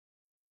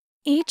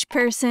Each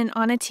person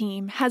on a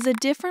team has a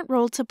different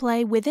role to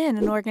play within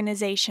an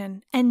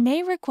organization and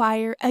may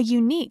require a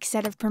unique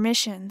set of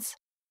permissions.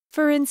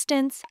 For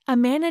instance, a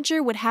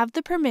manager would have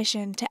the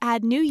permission to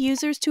add new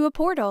users to a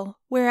portal,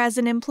 whereas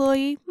an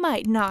employee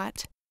might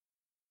not.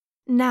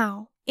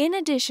 Now, in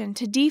addition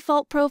to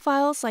default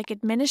profiles like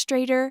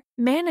administrator,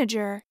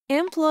 manager,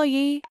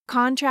 employee,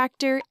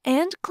 contractor,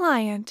 and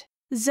client,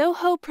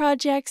 Zoho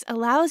Projects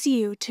allows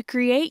you to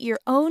create your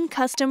own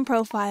custom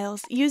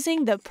profiles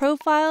using the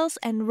Profiles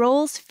and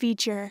Roles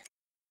feature.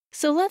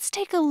 So let's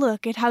take a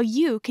look at how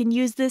you can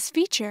use this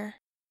feature.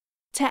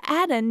 To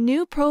add a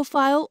new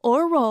profile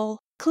or role,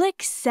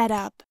 click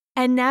Setup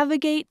and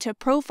navigate to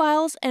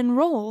Profiles and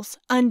Roles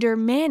under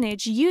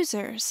Manage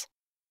Users.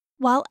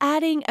 While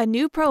adding a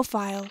new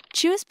profile,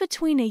 choose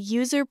between a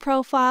user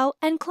profile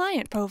and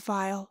client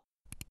profile.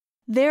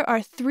 There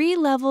are 3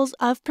 levels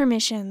of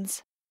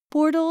permissions: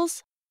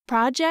 Portals,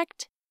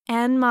 Project,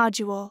 and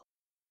Module.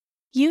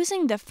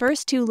 Using the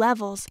first 2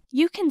 levels,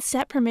 you can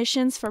set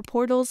permissions for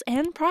portals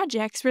and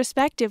projects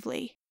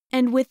respectively.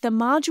 And with the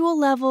Module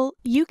level,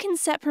 you can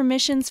set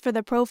permissions for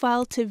the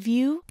profile to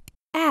view,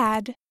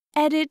 add,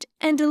 edit,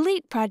 and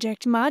delete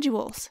project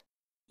modules.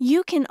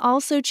 You can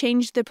also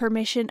change the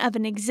permission of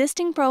an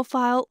existing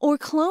profile or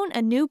clone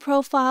a new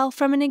profile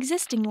from an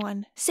existing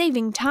one,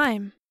 saving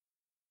time.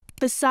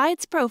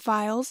 Besides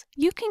profiles,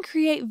 you can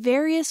create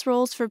various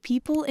roles for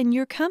people in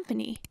your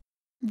company.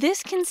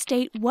 This can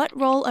state what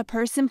role a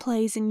person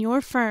plays in your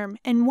firm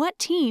and what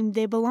team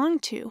they belong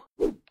to.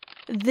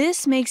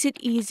 This makes it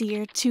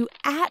easier to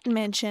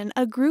 @mention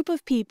a group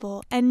of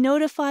people and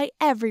notify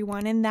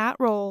everyone in that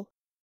role.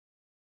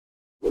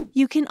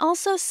 You can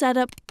also set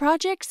up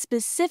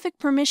project-specific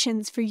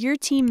permissions for your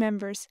team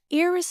members,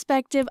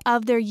 irrespective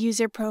of their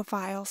user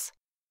profiles.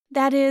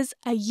 That is,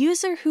 a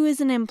user who is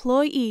an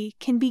employee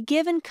can be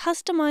given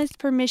customized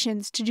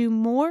permissions to do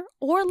more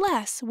or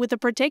less with a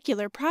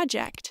particular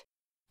project.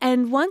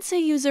 And once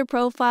a user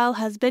profile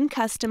has been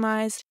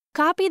customized,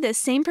 copy the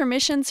same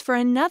permissions for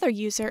another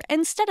user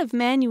instead of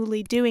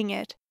manually doing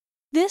it.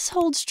 This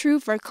holds true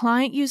for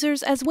client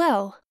users as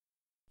well.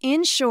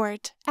 In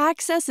short,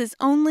 access is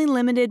only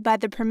limited by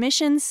the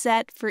permissions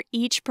set for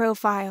each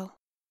profile.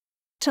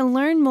 To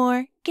learn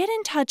more, get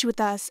in touch with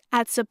us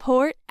at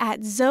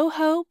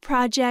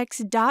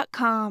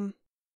support@zohoprojects.com.